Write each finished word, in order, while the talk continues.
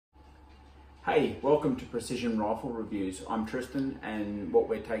Hey, welcome to Precision Rifle Reviews. I'm Tristan, and what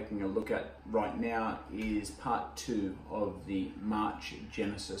we're taking a look at right now is part 2 of the March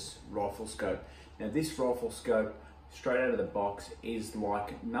Genesis rifle scope. Now this rifle scope, straight out of the box, is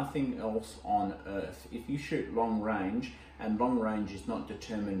like nothing else on earth. If you shoot long range, and long range is not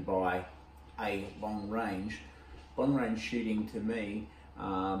determined by a long range shooting to me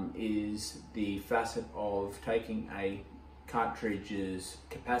is the facet of taking a cartridge's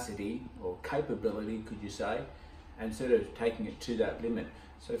capacity or capability, could you say, and sort of taking it to that limit.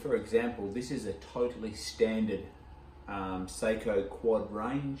 So for example, this is a totally standard Seiko quad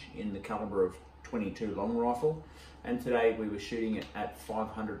range in the caliber of 22 long rifle, and today we were shooting it at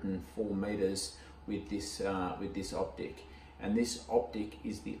 504 meters with this optic. And this optic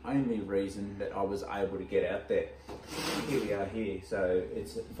is the only reason that I was able to get out there. Here we are here, so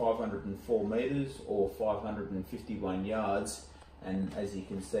it's at 504 meters or 551 yards, and as you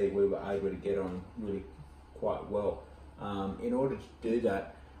can see, we were able to get on really quite well. In order to do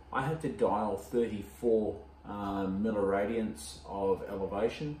that, I had to dial 34 milliradians of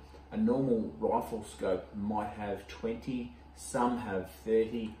elevation. A normal rifle scope might have 20, some have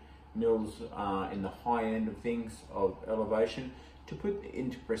 30 mils in the high end of things of elevation. To put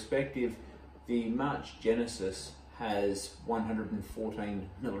into perspective, the March Genesis has 114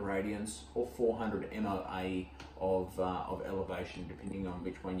 milliradians or 400 MOA of elevation, depending on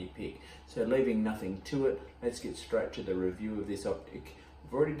which one you pick. So leaving nothing to it, let's get straight to the review of this optic.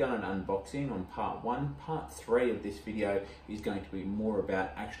 We've already done an unboxing on part 1. Part 3 of this video is going to be more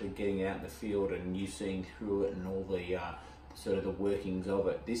about actually getting out in the field and you seeing through it and all the sort of the workings of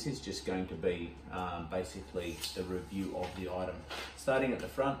it. This is just going to be basically the review of the item. Starting at the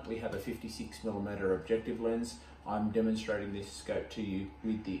front, we have a 56mm objective lens. I'm demonstrating this scope to you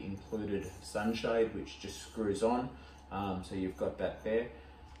with the included sunshade, which just screws on. So you've got that there.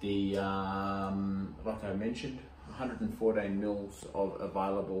 The like I mentioned, 114 mils of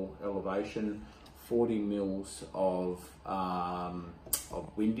available elevation, 40 mils of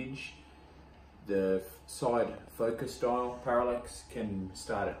windage. The side focus dial parallax can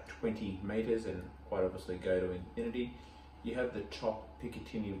start at 20 meters and quite obviously go to infinity. You have the top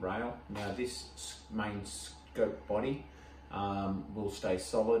Picatinny rail. Now this main scope body will stay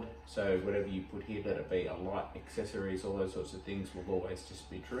solid, so whatever you put here, let it be a light, accessories, all those sorts of things will always just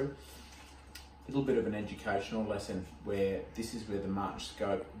be true. A little bit of an educational lesson where this is where the March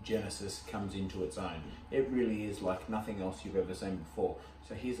scope Genesis comes into its own. It really is like nothing else you've ever seen before.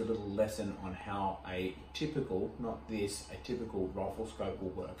 So here's a little lesson on how a typical, not this, a typical rifle scope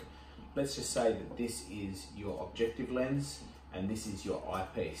will work. Let's just say that this is your objective lens and this is your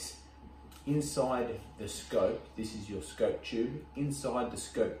eyepiece. Inside the scope, this is your scope tube. Inside the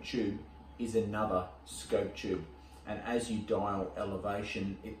scope tube is another scope tube. And as you dial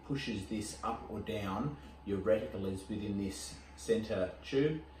elevation, it pushes this up or down. Your reticle is within this center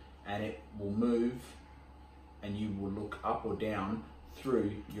tube and it will move and you will look up or down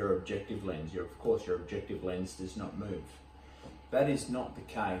through your objective lens. Of course, your objective lens does not move. That is not the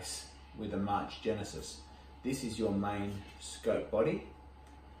case with a March Genesis. This is your main scope body.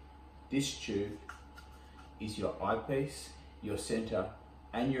 This tube is your eyepiece, your center,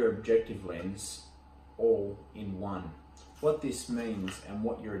 and your objective lens all in one. What this means and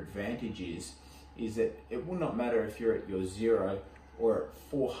what your advantage is that it will not matter if you're at your 0 or at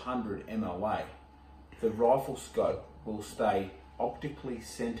 400 MOA. The rifle scope will stay optically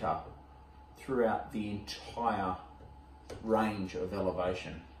center throughout the entire range of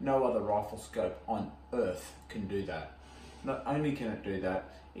elevation. No other rifle scope on earth can do that. Not only can it do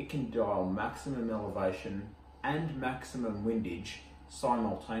that, it can dial maximum elevation and maximum windage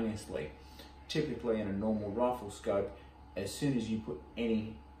simultaneously. Typically in a normal rifle scope, as soon as you put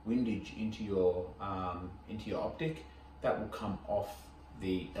any windage into your optic, that will come off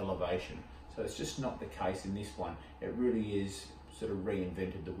the elevation. So it's just not the case in this one. It really is sort of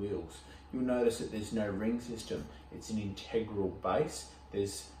reinvented the wheels. You'll notice that there's no ring system. It's an integral base.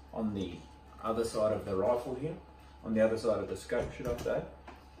 There's on the other side of the rifle here, on the other side of the scope, should I say,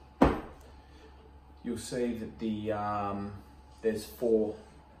 you'll see that there's 4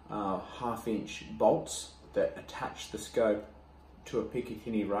 half-inch bolts that attach the scope to a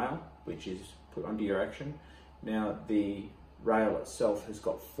Picatinny rail, which is put onto your action. Now the rail itself has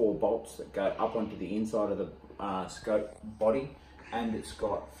got 4 bolts that go up onto the inside of the scope body, and it's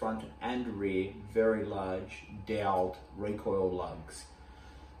got front and rear very large doweled recoil lugs.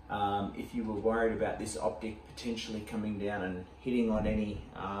 If you were worried about this optic potentially coming down and hitting on any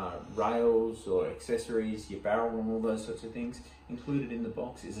rails or accessories, your barrel and all those sorts of things, included in the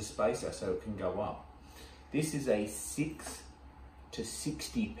box is a spacer so it can go up. This is a 6 to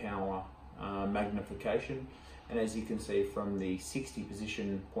 60 power magnification, and as you can see from the 60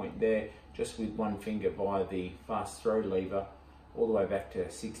 position point there, just with one finger via the fast throw lever all the way back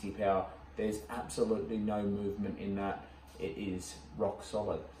to 60 power, there's absolutely no movement in that. It is rock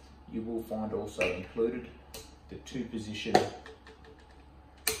solid. You will find also included the 2 position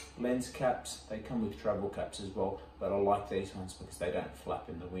lens caps. They come with travel caps as well, but I like these ones because they don't flap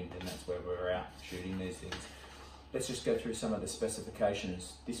in the wind, and that's where we're out shooting these things. Let's just go through some of the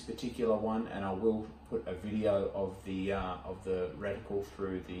specifications. This particular one, and I will put a video of the reticle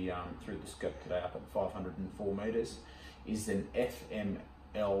through the scope today up at 504 meters, is an FML-MT,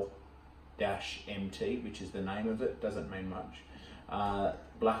 which is the name of it. Doesn't mean much.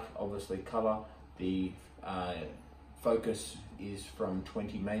 Black, obviously, color. The focus is from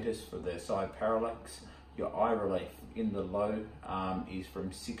 20 meters for the side parallax. Your eye relief in the low is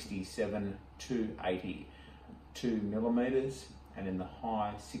from 67 to 82 millimeters, and in the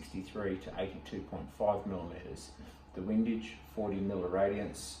high 63 to 82.5 millimeters. The windage 40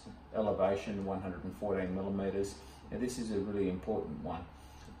 milliradians, elevation 114 millimeters. Now this is a really important one.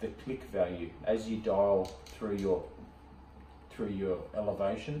 The click value, as you dial through your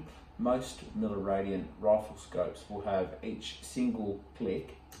elevation, most milliradian rifle scopes will have each single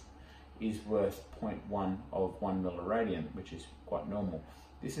click is worth 0.1 of 1 milliradian, which is quite normal.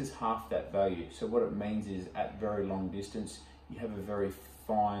 This is half that value. So what it means is at very long distance, you have a very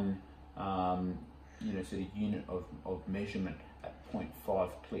fine, sort of unit of measurement at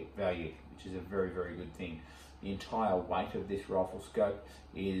 0.5 click value, which is a very, very good thing. The entire weight of this rifle scope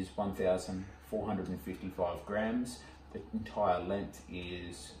is 1,455 grams. The entire length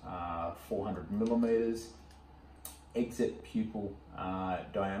is 400 millimeters. Exit pupil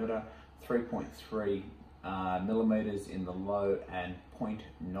diameter 3.3 millimeters in the low and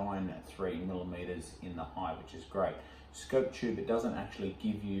 0.93 millimeters in the high, which is great. Scope tube, it doesn't actually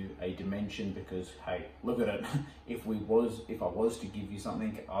give you a dimension because, hey, look at it. If I was to give you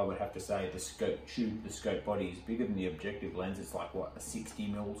something, I would have to say the scope tube, the scope body is bigger than the objective lens. It's like, what, a 60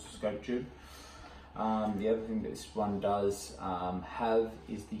 mil scope tube. The other thing that this one does have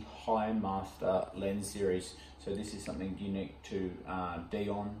is the High Master lens series. So this is something unique to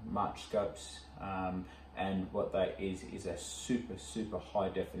Dion March scopes, and what that is a super high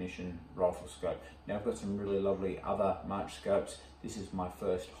definition rifle scope. Now I've got some really lovely other March scopes. This is my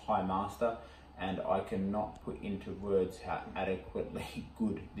first High Master, and I cannot put into words how adequately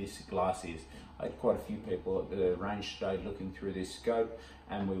good this glass is. I had quite a few people at the range today looking through this scope,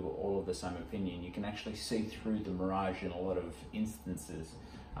 and we were all of the same opinion. You can actually see through the mirage in a lot of instances.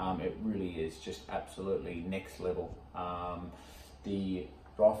 It really is just absolutely next level. The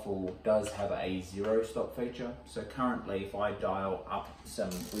rifle does have a 0 stop feature. So currently, if I dial up some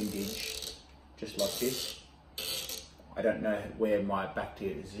windage, just like this, I don't know where my back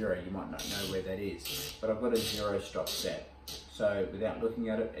to 0, you might not know where that is, but I've got a 0 stop set. So without looking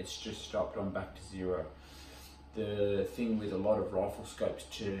at it, it's just stopped on back to 0. The thing with a lot of rifle scopes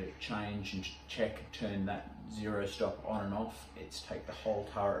to change and check, turn that 0 stop on and off, it's take the whole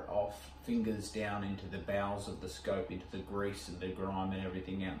turret off, fingers down into the bowels of the scope, into the grease and the grime and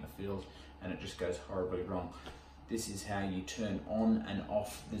everything out in the field, and it just goes horribly wrong. This is how you turn on and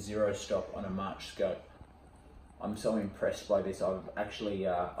off the 0 stop on a March scope. I'm so impressed by this. I've actually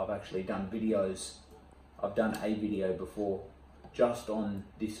done videos. I've done a video before just on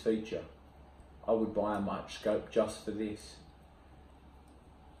this feature. I would buy a March scope just for this.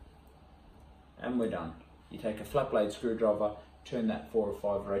 And we're done. You take a flat blade screwdriver, turn that 4 or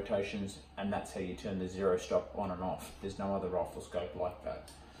 5 rotations, and that's how you turn the 0 stop on and off. There's no other rifle scope like that.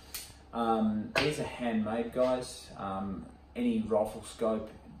 These are handmade, guys. Any rifle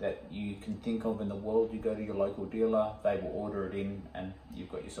scope that you can think of in the world, you go to your local dealer, they will order it in, and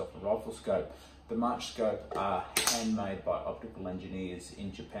you've got yourself a rifle scope. The March scope are handmade by optical engineers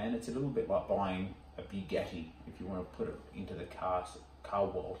in Japan. It's a little bit like buying a Bugatti, if you want to put it into the car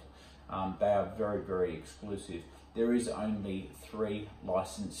world. They are very exclusive. There is only 3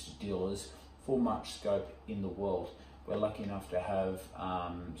 licensed dealers for March scope in the world. We're lucky enough to have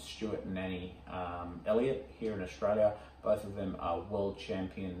Stuart and Annie Elliott here in Australia. Both of them are world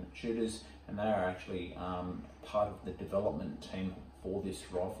champion shooters, and they are actually part of the development team for this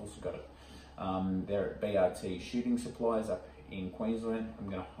rifle scope. They're at BRT Shooting Supplies up in Queensland. I'm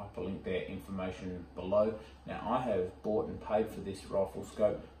going to hyperlink their information below. Now, I have bought and paid for this rifle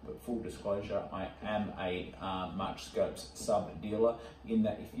scope, but full disclosure, I am a March Scopes sub dealer, in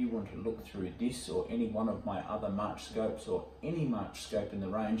that if you want to look through this or any one of my other March scopes or any March scope in the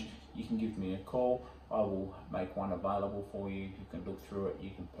range, you can give me a call. I will make one available for you. You can look through it,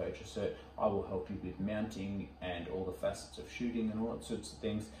 you can purchase it. I will help you with mounting and all the facets of shooting and all that sorts of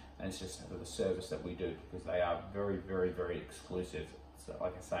things. And it's just the service that we do, because they are very, very, very exclusive. So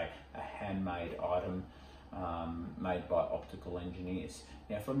like I say, a handmade item made by optical engineers.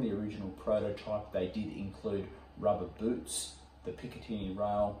 Now, from the original prototype, they did include rubber boots, the Picatinny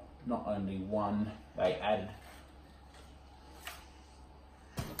rail, not only one, they added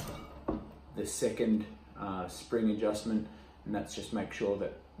the second spring adjustment, and that's just make sure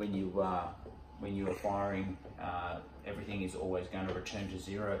that when you are firing, everything is always going to return to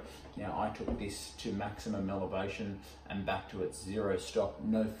zero. Now, I took this to maximum elevation and back to its zero stop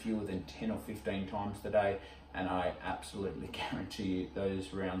no fewer than 10 or 15 times today, and I absolutely guarantee you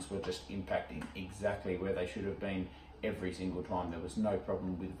those rounds were just impacting exactly where they should have been every single time. There was no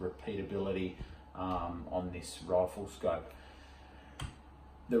problem with repeatability on this rifle scope.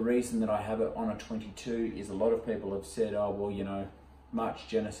 The reason that I have it on a 22 is a lot of people have said, oh, well, you know, March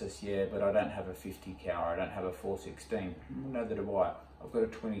Genesis, yeah, but I don't have a 50 cal, I don't have a 416. Neither do I. I've got a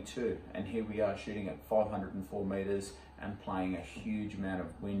 22, and here we are shooting at 504 meters and playing a huge amount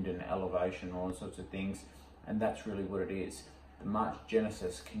of wind and elevation, all sorts of things, and that's really what it is. The March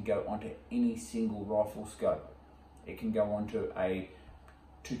Genesis can go onto any single rifle scope. It can go onto a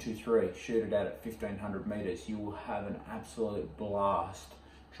 223, shoot it out at 1500 meters. You will have an absolute blast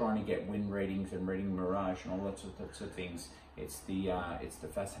trying to get wind readings and reading mirage and all that sorts of things. It's the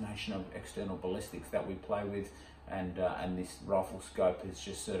fascination of external ballistics that we play with, and this rifle scope has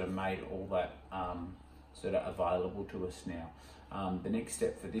just sort of made all that sort of available to us now. The next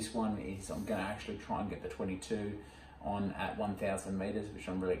step for this one is I'm going to actually try and get the 22 on at 1000 meters, which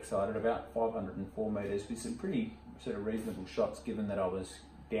I'm really excited about. 504 meters with some pretty sort of reasonable shots, given that I was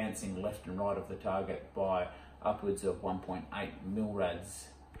dancing left and right of the target by upwards of 1.8 milrads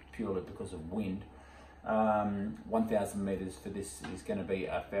purely because of wind. 1000 meters for this is going to be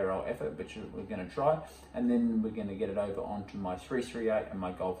a fair old effort, but we're going to try, and then we're going to get it over onto my 338, and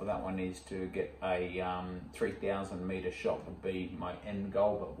my goal for that one is to get a 3000 meter shot would be my end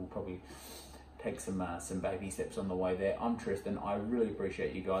goal, but we'll probably take some baby steps on the way there. I'm Tristan. I really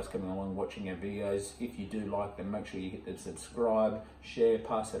appreciate you guys coming along watching our videos. If you do like them, make sure you hit the subscribe, share,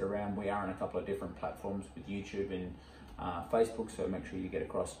 pass it around. We are on a couple of different platforms with YouTube and Facebook, so make sure you get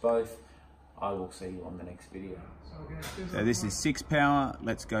across both. I will see you on the next video. So this is 6 power,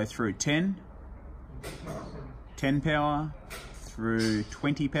 let's go through 10, 10 power, through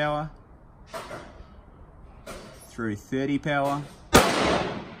 20 power, through 30 power,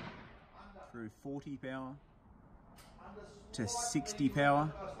 through 40 power, to 60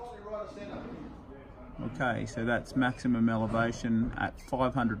 power. Okay, so that's maximum elevation at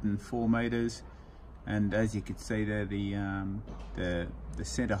 504 meters. And as you can see there, the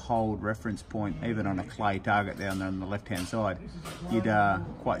center hold reference point, even on a clay target down there on the left hand side, you'd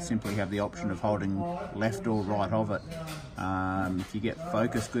quite simply have the option of holding left or right of it. If you get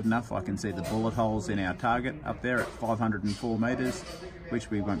focus good enough, I can see the bullet holes in our target up there at 504 meters, which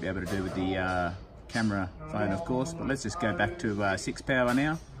we won't be able to do with the camera phone, of course. But let's just go back to 6 power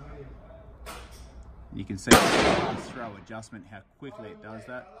now. You can see the throw adjustment, how quickly it does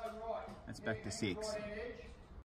that. That's back to 6.